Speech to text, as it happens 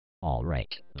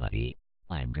Alright, buddy.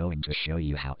 I'm going to show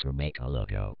you how to make a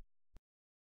logo.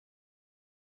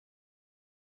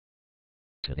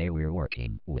 Today we're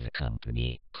working with a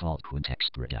company called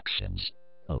Qintex Productions.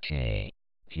 Okay,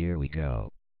 here we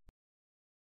go.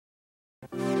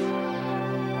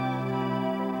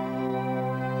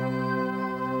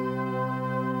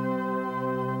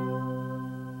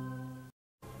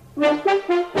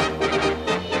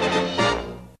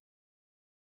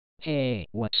 Hey,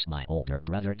 what's my older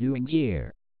brother doing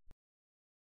here?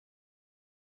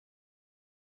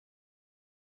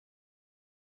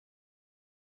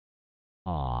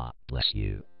 Aw, bless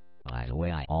you. By the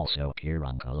way, I also appear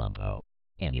on Columbo.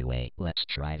 Anyway, let's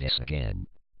try this again.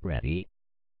 Ready?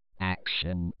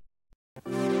 Action.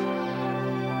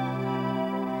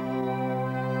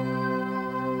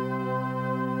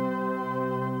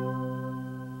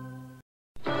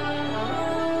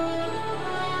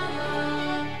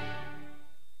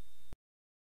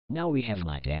 Now we have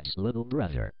my dad's little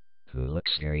brother, who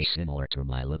looks very similar to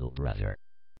my little brother.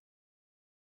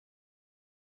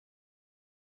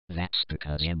 That's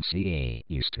because MCA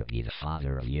used to be the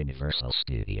father of Universal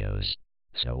Studios.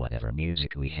 So whatever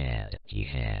music we had, he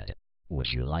had.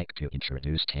 Would you like to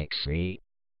introduce Take 3?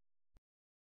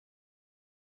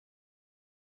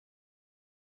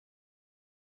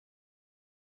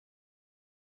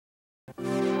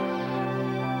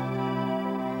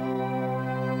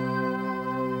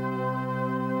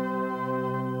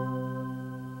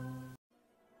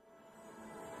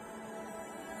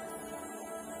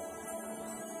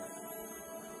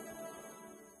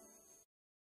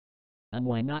 And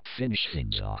why not finish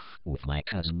things off with my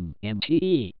cousin,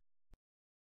 MTE?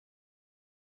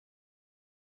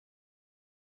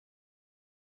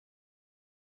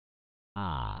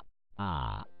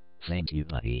 Thank you,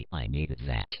 buddy, I needed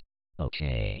that.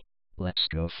 Okay, let's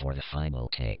go for the final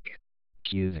take.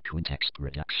 Cue the Qintex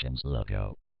Productions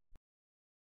logo.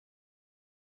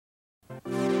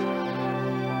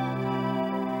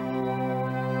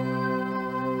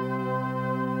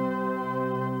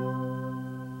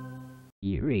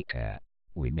 Eureka!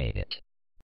 We made it.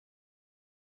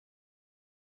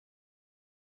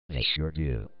 They sure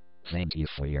do. Thank you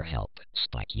for your help,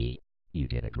 Spiky. You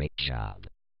did a great job.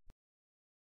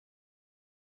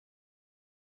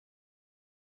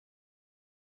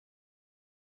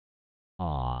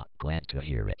 Aw, glad to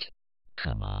hear it.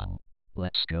 Come on,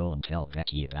 let's go and tell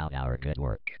Becky about our good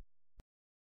work.